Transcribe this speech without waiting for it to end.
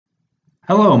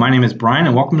Hello, my name is Brian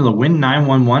and welcome to the Win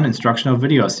 911 instructional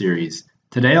video series.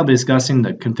 Today I'll be discussing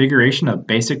the configuration of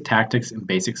basic tactics and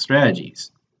basic strategies.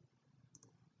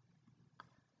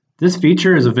 This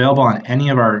feature is available on any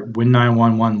of our Win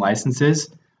 911 licenses.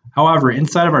 However,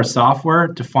 inside of our software,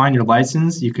 to find your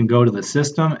license, you can go to the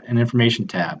System and Information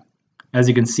tab. As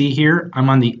you can see here,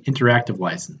 I'm on the Interactive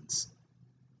license.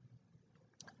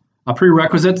 A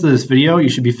prerequisite to this video, you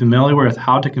should be familiar with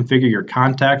how to configure your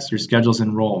contacts, your schedules,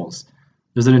 and roles.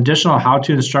 There's an additional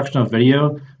how-to instructional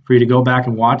video for you to go back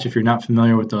and watch if you're not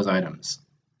familiar with those items.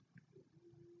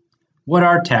 What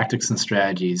are tactics and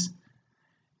strategies?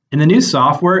 In the new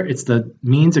software, it's the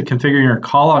means of configuring your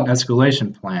call-out and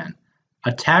escalation plan.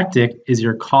 A tactic is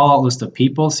your call-out list of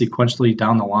people sequentially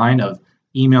down the line of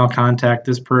email contact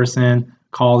this person,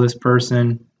 call this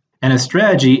person. And a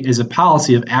strategy is a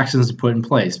policy of actions to put in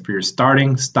place for your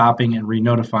starting, stopping, and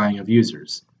re-notifying of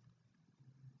users.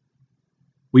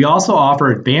 We also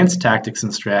offer advanced tactics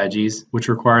and strategies, which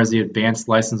requires the advanced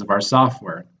license of our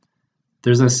software.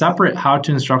 There's a separate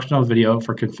how-to instructional video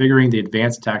for configuring the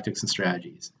advanced tactics and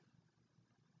strategies.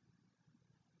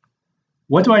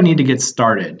 What do I need to get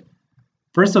started?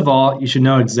 First of all, you should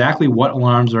know exactly what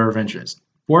alarms are of interest.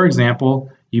 For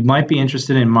example, you might be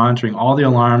interested in monitoring all the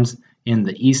alarms in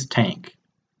the east tank.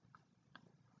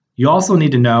 You also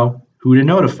need to know who to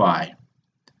notify.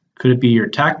 Could it be your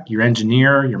tech, your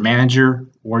engineer, your manager,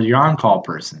 or your on-call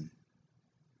person?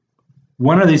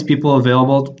 When are these people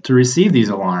available to receive these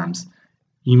alarms?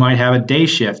 You might have a day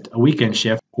shift, a weekend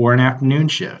shift, or an afternoon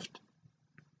shift.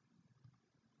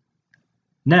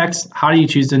 Next, how do you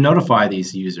choose to notify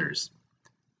these users?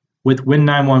 With Win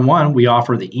 911, we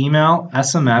offer the email,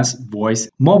 SMS, voice,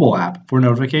 mobile app for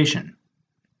notification.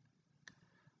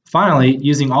 Finally,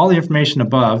 using all the information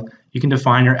above, you can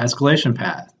define your escalation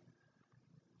path.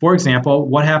 For example,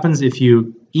 what happens if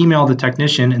you email the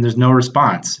technician and there's no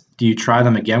response? Do you try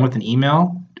them again with an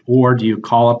email, or do you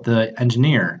call up the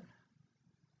engineer?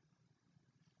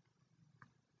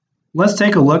 Let's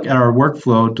take a look at our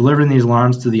workflow delivering these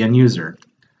alarms to the end user.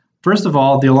 First of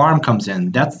all, the alarm comes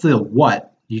in. That's the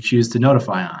what you choose to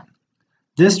notify on.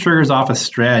 This triggers off a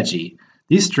strategy.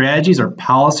 These strategies are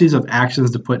policies of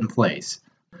actions to put in place.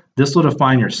 This will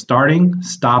define your starting,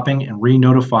 stopping, and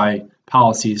re-notify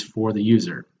policies for the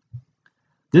user.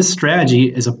 This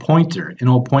strategy is a pointer and it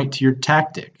will point to your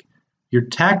tactic. Your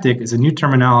tactic is a new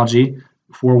terminology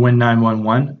for Win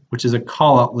 911, which is a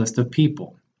call-out list of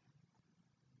people.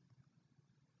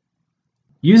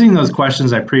 Using those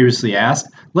questions I previously asked,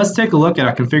 let's take a look at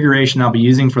a configuration I'll be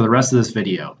using for the rest of this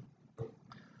video.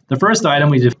 The first item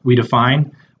we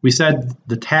define, we said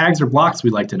the tags or blocks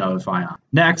we'd like to notify on.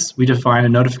 Next, we define a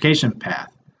notification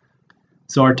path.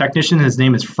 So our technician, his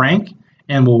name is Frank,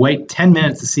 and we'll wait 10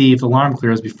 minutes to see if the alarm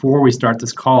clears before we start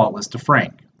this call-out list to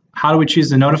Frank. How do we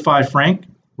choose to notify Frank?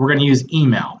 We're going to use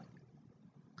email.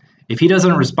 If he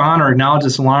doesn't respond or acknowledge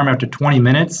this alarm after 20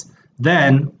 minutes,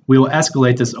 then we will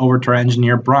escalate this over to our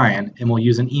engineer, Brian, and we'll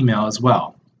use an email as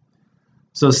well.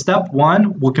 So step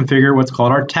one, we'll configure what's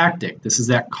called our tactic. This is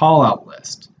that call-out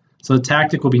list. So the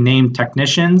tactic will be named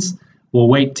technicians. We'll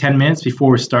wait 10 minutes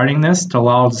before we're starting this to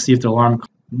allow us to see if the alarm.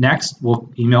 Next,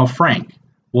 we'll email Frank.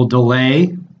 We'll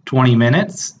delay 20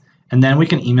 minutes, and then we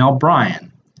can email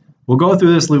Brian. We'll go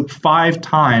through this loop 5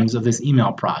 times of this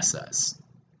email process.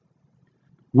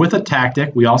 With a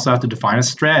tactic, we also have to define a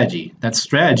strategy. That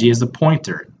strategy is a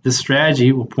pointer. This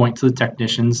strategy will point to the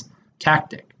technician's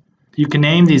tactic. You can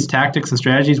name these tactics and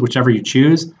strategies whichever you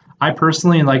choose. I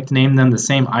personally like to name them the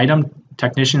same item,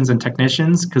 technicians and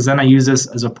technicians, because then I use this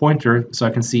as a pointer so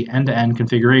I can see end-to-end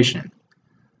configuration.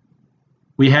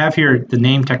 We have here the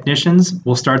name technicians.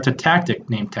 We'll start the tactic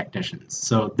name technicians.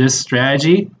 So this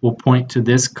strategy will point to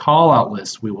this call-out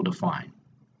list we will define.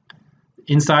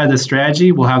 Inside the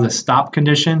strategy, we'll have the stop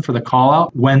condition for the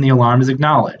call-out when the alarm is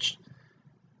acknowledged.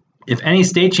 If any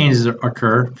state changes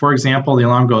occur, for example, the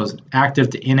alarm goes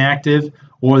active to inactive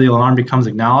or the alarm becomes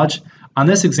acknowledged, on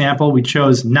this example, we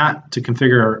chose not to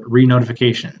configure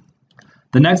re-notification.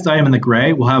 The next item in the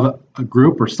gray will have a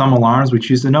group or some alarms we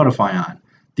choose to notify on.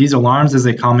 These alarms, as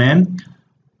they come in,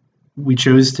 we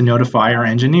chose to notify our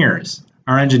engineers.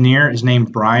 Our engineer is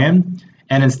named Brian,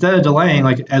 and instead of delaying,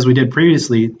 like as we did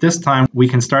previously, this time we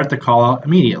can start the call out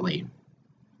immediately.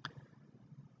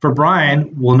 For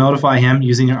Brian, we'll notify him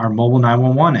using our mobile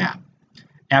 911 app.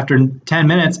 After 10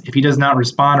 minutes, if he does not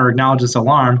respond or acknowledge this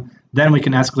alarm, then we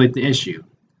can escalate the issue.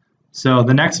 So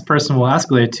the next person we'll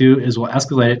escalate it to is we'll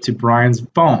escalate it to Brian's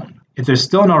phone. If there's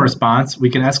still no response, we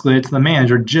can escalate it to the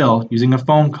manager, Jill, using a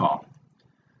phone call.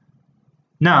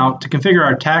 Now, to configure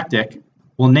our tactic,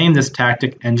 we'll name this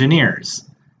tactic engineers.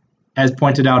 As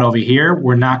pointed out over here,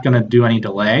 we're not going to do any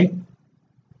delay.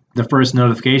 The first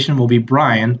notification will be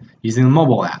Brian using the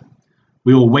mobile app.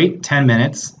 We will wait 10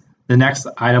 minutes. The next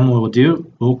item we will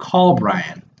do, we'll call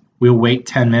Brian. We'll wait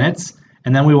 10 minutes,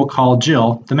 and then we will call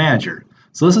Jill, the manager.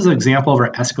 So this is an example of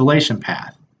our escalation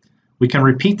path. We can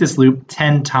repeat this loop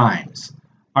 10 times.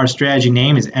 Our strategy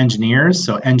name is engineers,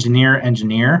 so engineer,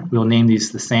 engineer. We'll name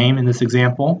these the same in this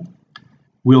example.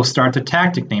 We'll start the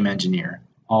tactic name engineer,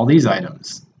 all these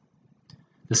items.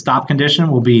 The stop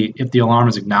condition will be if the alarm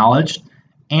is acknowledged,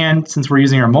 and since we're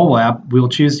using our mobile app, we'll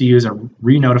choose to use a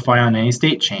renotify on any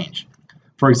state change.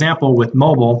 For example, with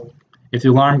mobile, if the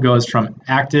alarm goes from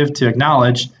active to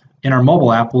acknowledged, in our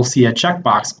mobile app, we'll see a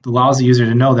checkbox that allows the user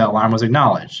to know that alarm was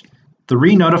acknowledged. The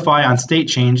renotify on state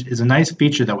change is a nice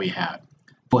feature that we have.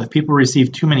 If people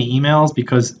receive too many emails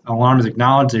because alarm is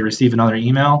acknowledged, they receive another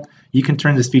email, you can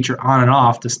turn this feature on and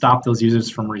off to stop those users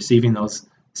from receiving those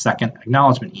second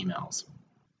acknowledgement emails.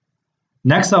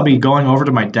 Next, I'll be going over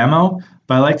to my demo,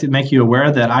 but I'd like to make you aware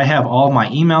that I have all my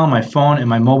email, my phone, and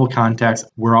my mobile contacts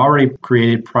were already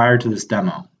created prior to this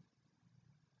demo.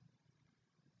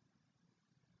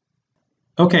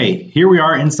 Okay, here we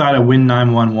are inside of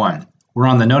Win911. We're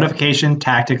on the Notification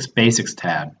Tactics Basics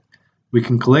tab. We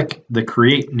can click the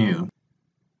Create New.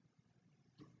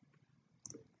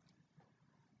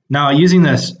 Now, using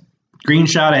this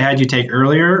screenshot I had you take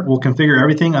earlier, we'll configure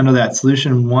everything under that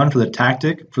Solution 1 for the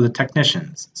tactic for the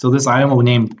technicians. So this item will be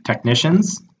named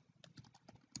Technicians.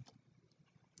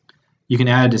 You can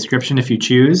add a description if you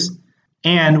choose.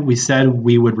 And we said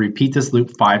we would repeat this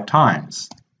loop 5 times.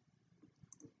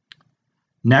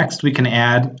 Next, we can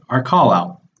add our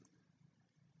callout.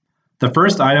 The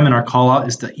first item in our callout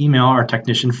is to email our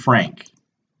technician Frank.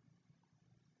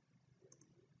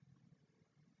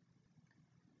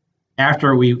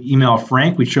 After we email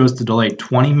Frank, we chose to delay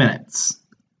 20 minutes.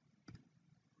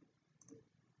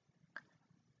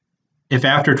 If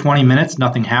after 20 minutes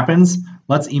nothing happens,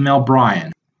 let's email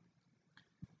Brian.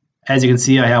 As you can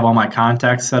see, I have all my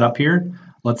contacts set up here.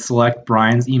 Let's select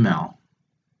Brian's email.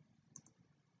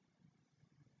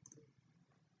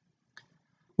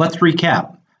 Let's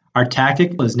recap. Our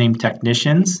tactic is named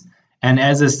Technicians, and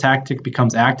as this tactic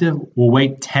becomes active, we'll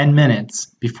wait 10 minutes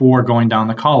before going down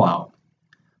the callout.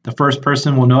 The first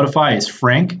person we'll notify is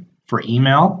Frank for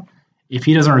email. If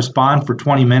he doesn't respond for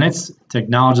 20 minutes to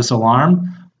acknowledge this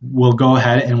alarm, we'll go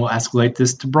ahead and we'll escalate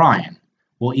this to Brian.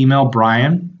 We'll email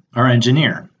Brian, our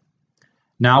engineer.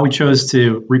 Now we chose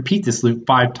to repeat this loop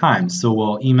 5 times, so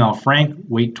we'll email Frank,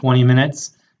 wait 20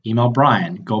 minutes, email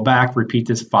Brian, go back, repeat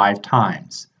this 5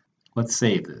 times. Let's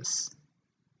save this.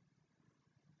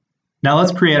 Now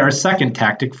let's create our second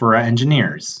tactic for our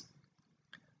engineers.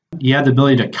 You have the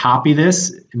ability to copy this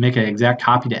and make an exact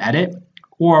copy to edit,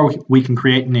 or we can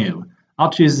create new.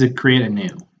 I'll choose to create a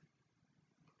new.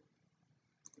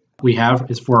 We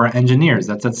have is for our engineers.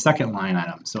 That's that second line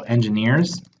item. So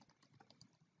engineers.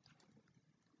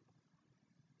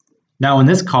 Now in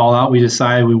this call out, we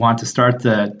decided we want to start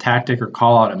the tactic or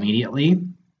call out immediately.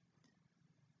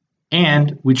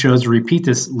 And we chose to repeat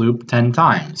this loop 10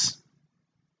 times.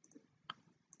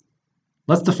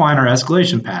 Let's define our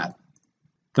escalation path.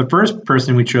 The first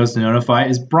person we chose to notify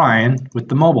is Brian with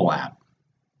the mobile app.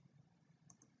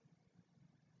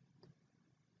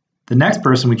 The next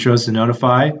person we chose to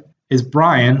notify is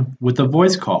Brian with a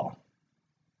voice call.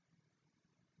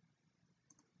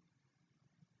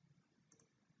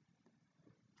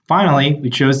 Finally, we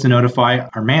chose to notify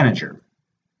our manager.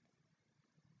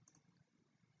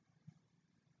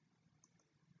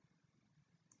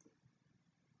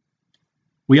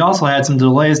 We also had some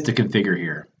delays to configure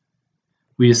here.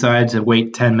 We decided to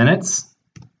wait 10 minutes,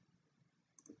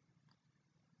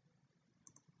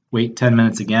 wait 10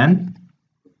 minutes again,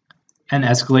 and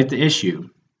escalate the issue.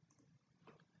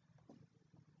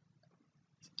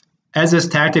 As this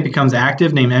tactic becomes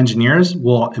active, named engineers,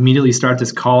 we'll immediately start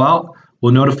this call out.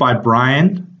 We'll notify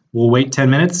Brian, we'll wait 10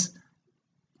 minutes,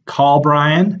 call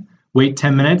Brian, wait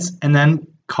 10 minutes, and then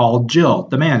call Jill,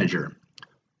 the manager.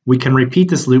 We can repeat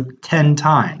this loop 10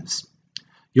 times.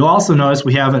 You'll also notice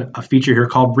we have a feature here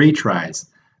called retries.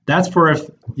 That's for if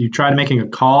you try making a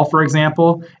call, for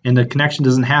example, and the connection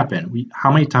doesn't happen.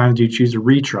 How many times do you choose to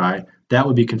retry? That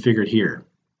would be configured here.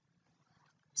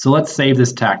 So let's save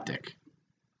this tactic.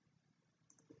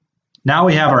 Now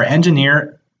we have our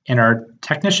engineer and our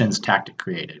technicians tactic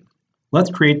created.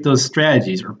 Let's create those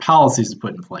strategies or policies to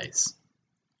put in place.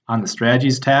 On the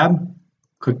Strategies tab,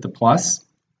 click the plus.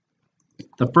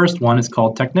 The first one is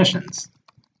called Technicians.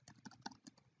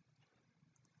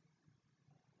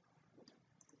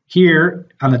 Here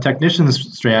on the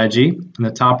Technicians strategy, in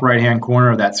the top right-hand corner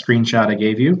of that screenshot I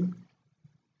gave you,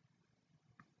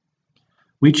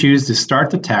 we choose to start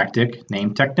the tactic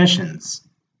named Technicians.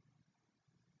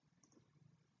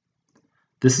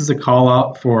 This is a call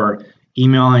out for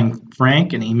emailing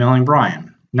Frank and emailing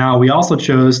Brian. Now we also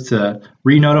chose to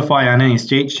re-notify on any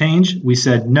state change. We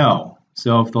said no.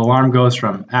 So if the alarm goes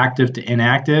from active to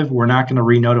inactive, we're not going to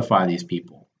re-notify these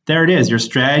people. There it is. Your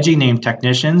strategy named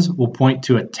Technicians will point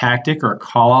to a tactic or a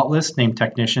call out list named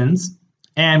Technicians.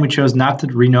 And we chose not to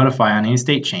re-notify on any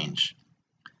state change.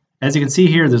 As you can see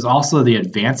here, there's also the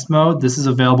advanced mode. This is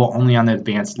available only on the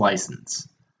advanced license.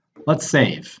 Let's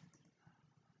save.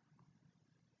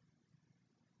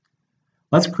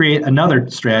 Let's create another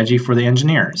strategy for the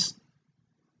engineers.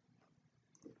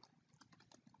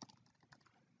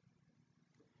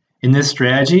 In this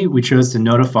strategy, we chose to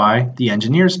notify the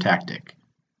engineers tactic.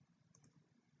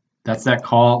 That's that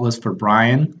call out list for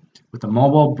Brian with the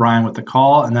mobile, Brian with the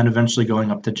call, and then eventually going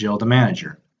up to Jill, the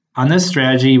manager. On this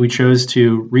strategy, we chose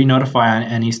to re-notify on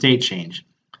any state change.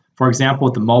 For example,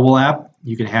 with the mobile app,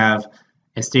 you could have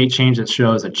a state change that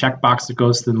shows a checkbox that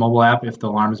goes to the mobile app if the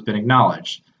alarm has been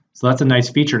acknowledged. So that's a nice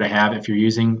feature to have if you're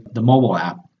using the mobile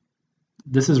app.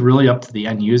 This is really up to the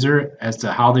end user as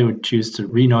to how they would choose to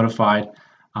re-notify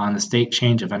on the state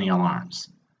change of any alarms.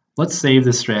 Let's save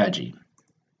this strategy.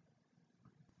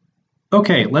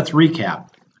 Okay, let's recap.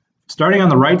 Starting on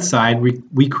the right side,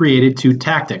 we created two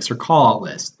tactics or call-out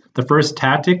lists. The first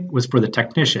tactic was for the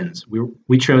technicians.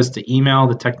 We chose to email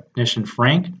the technician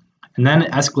Frank and then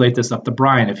escalate this up to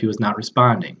Brian if he was not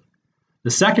responding.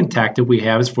 The second tactic we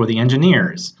have is for the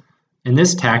engineers. In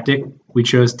this tactic, we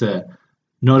chose to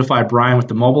notify Brian with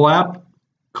the mobile app,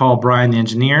 call Brian the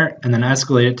engineer, and then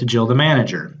escalate it to Jill the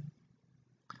manager.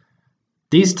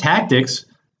 These tactics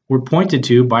were pointed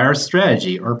to by our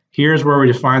strategy, or here's where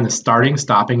we define the starting,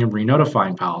 stopping, and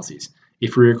re-notifying policies.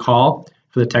 If you recall,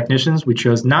 for the technicians, we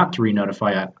chose not to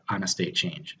re-notify on a state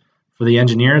change. For the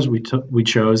engineers, we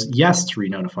chose yes to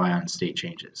re-notify on state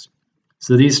changes.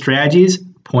 So these strategies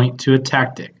point to a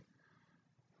tactic.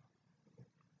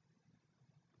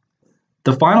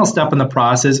 The final step in the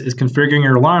process is configuring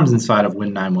your alarms inside of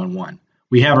Win911.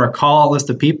 We have our call-out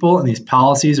list of people and these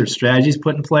policies or strategies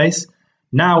put in place.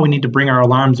 Now we need to bring our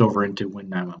alarms over into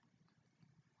Win911.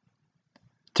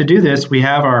 To do this, we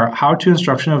have our how-to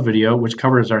instructional video, which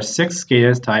covers our 6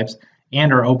 SCADA types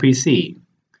and our OPC.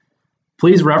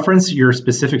 Please reference your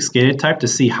specific SCADA type to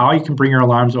see how you can bring your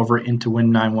alarms over into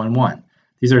Win911.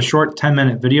 These are short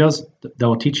 10-minute videos that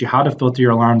will teach you how to filter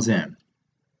your alarms in.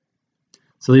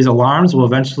 So these alarms will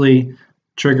eventually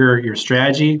trigger your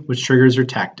strategy, which triggers your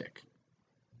tactic.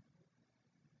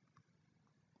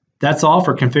 That's all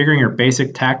for configuring your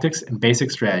basic tactics and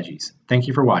basic strategies. Thank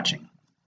you for watching.